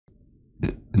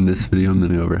In this video, I'm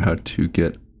going to go over how to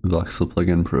get Voxel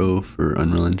Plugin Pro for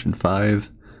Unreal Engine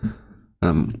 5.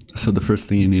 So the first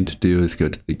thing you need to do is go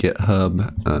to the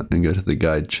GitHub and go to the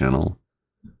guide channel.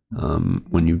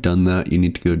 When you've done that, you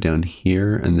need to go down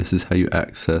here, and this is how you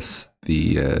access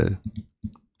the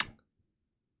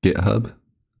GitHub.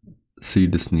 So you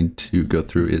just need to go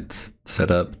through its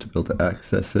setup to be able to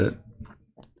access it.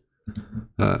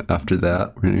 After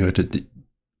that, we're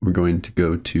going to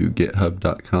go to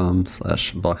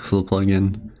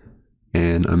github.com/voxelplugin,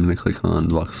 and I'm going to click on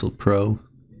Voxel Pro.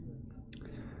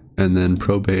 And then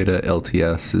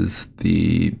ProBetaLTS is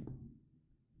the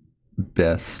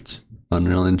best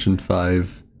Unreal Engine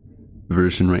 5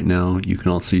 version right now. You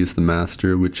can also use the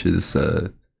master, which is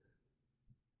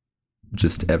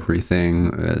just everything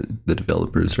the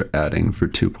developers are adding for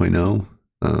 2.0.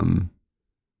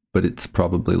 But it's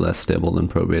probably less stable than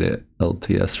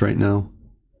ProBetaLTS right now.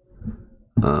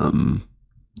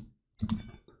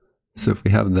 So if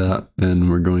we have that, then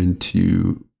we're going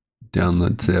to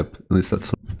download zip. At least that's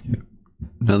what.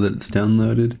 Now that it's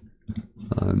downloaded,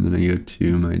 I'm going to go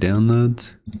to my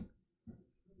downloads.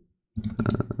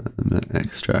 I'm going to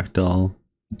extract all.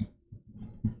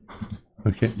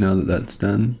 Okay, now that that's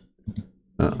done,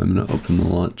 I'm going to open the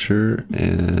launcher,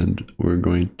 and we're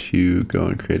going to go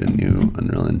and create a new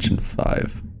Unreal Engine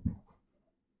 5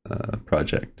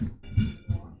 project.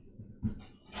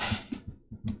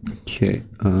 Okay,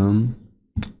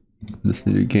 just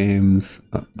new games.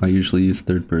 I usually use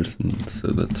third person, so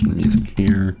that's what I'm using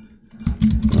here.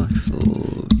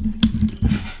 Voxel.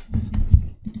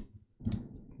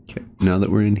 Okay, now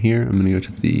that we're in here, I'm going to go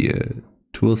to the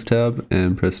Tools tab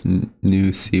and press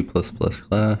New C++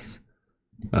 class.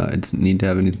 It doesn't need to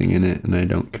have anything in it, and I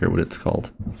don't care what it's called.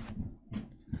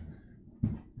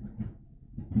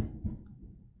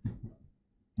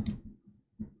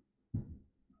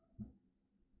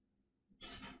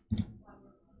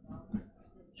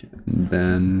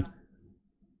 Then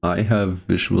I have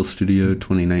Visual Studio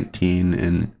 2019,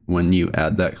 and when you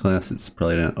add that class, it's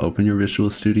probably going to open your Visual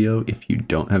Studio. If you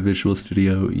don't have Visual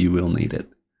Studio, you will need it.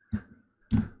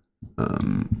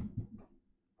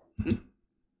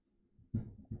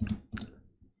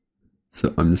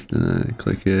 So I'm just going to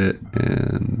click it,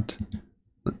 and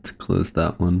let's close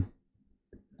that one.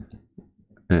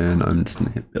 And I'm just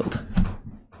going to hit build.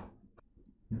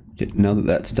 Okay, now that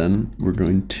that's done, we're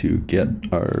going to get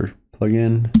our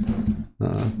plugin.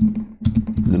 I'm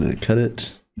going to cut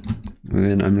it,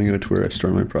 and I'm going to go to where I store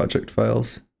my project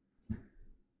files.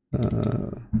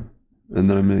 And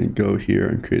then I'm going to go here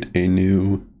and create a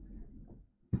new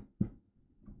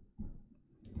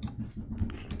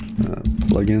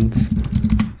plugins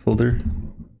folder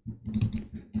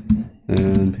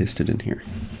and paste it in here.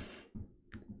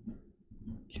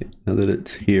 Okay, now that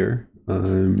it's here,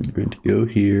 I'm going to go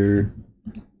here,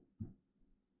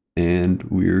 and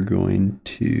we're going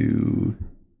to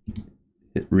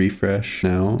hit refresh.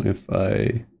 Now if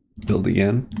I build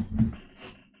again,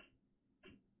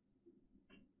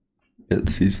 it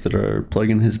sees that our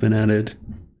plugin has been added.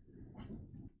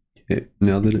 Okay,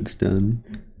 now that it's done,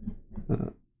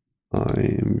 I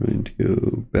am going to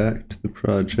go back to the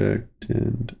project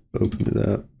and open it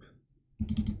up.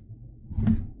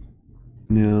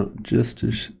 Now, just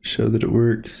to show that it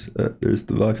works, there's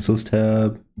the Voxels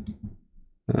tab.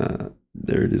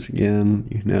 There it is again.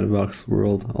 You can add a voxel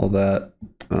world, all that.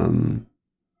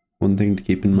 One thing to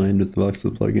keep in mind with the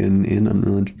Voxel plugin in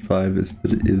Unreal Engine 5 is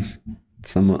that it is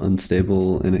somewhat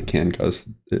unstable, and it can cause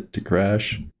it to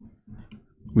crash.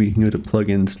 We can go to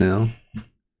plugins now.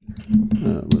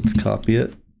 Let's copy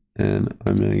it, and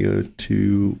I'm going to go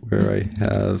to where I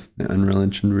have my Unreal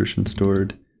Engine version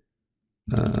stored,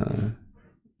 and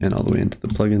all the way into the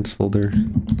plugins folder,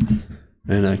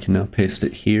 and I can now paste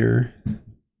it here.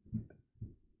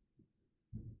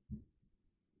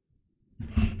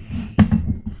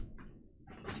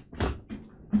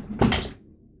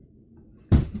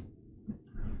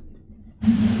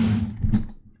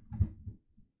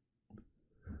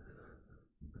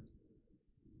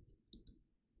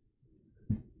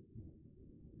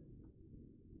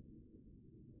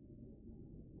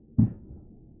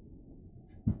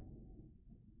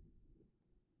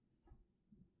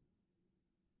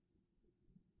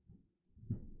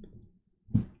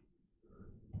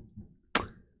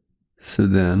 So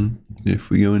then, if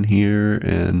we go in here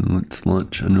and let's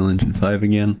launch Unreal Engine 5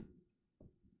 again,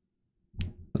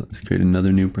 let's create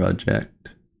another new project.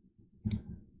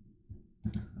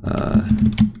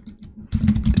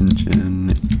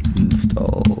 Engine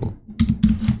install.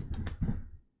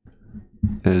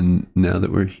 And now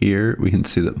that we're here, we can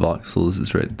see that Voxels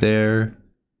is right there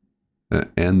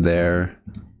and there.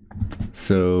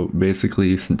 So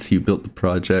basically, since you built the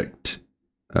project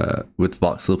with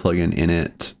Voxel plugin in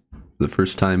it the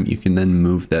first time, you can then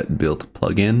move that built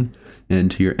plugin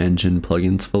into your engine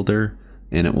plugins folder,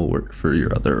 and it will work for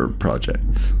your other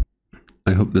projects.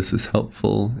 I hope this is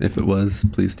helpful. If it was,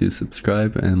 please do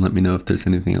subscribe and let me know if there's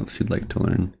anything else you'd like to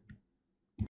learn.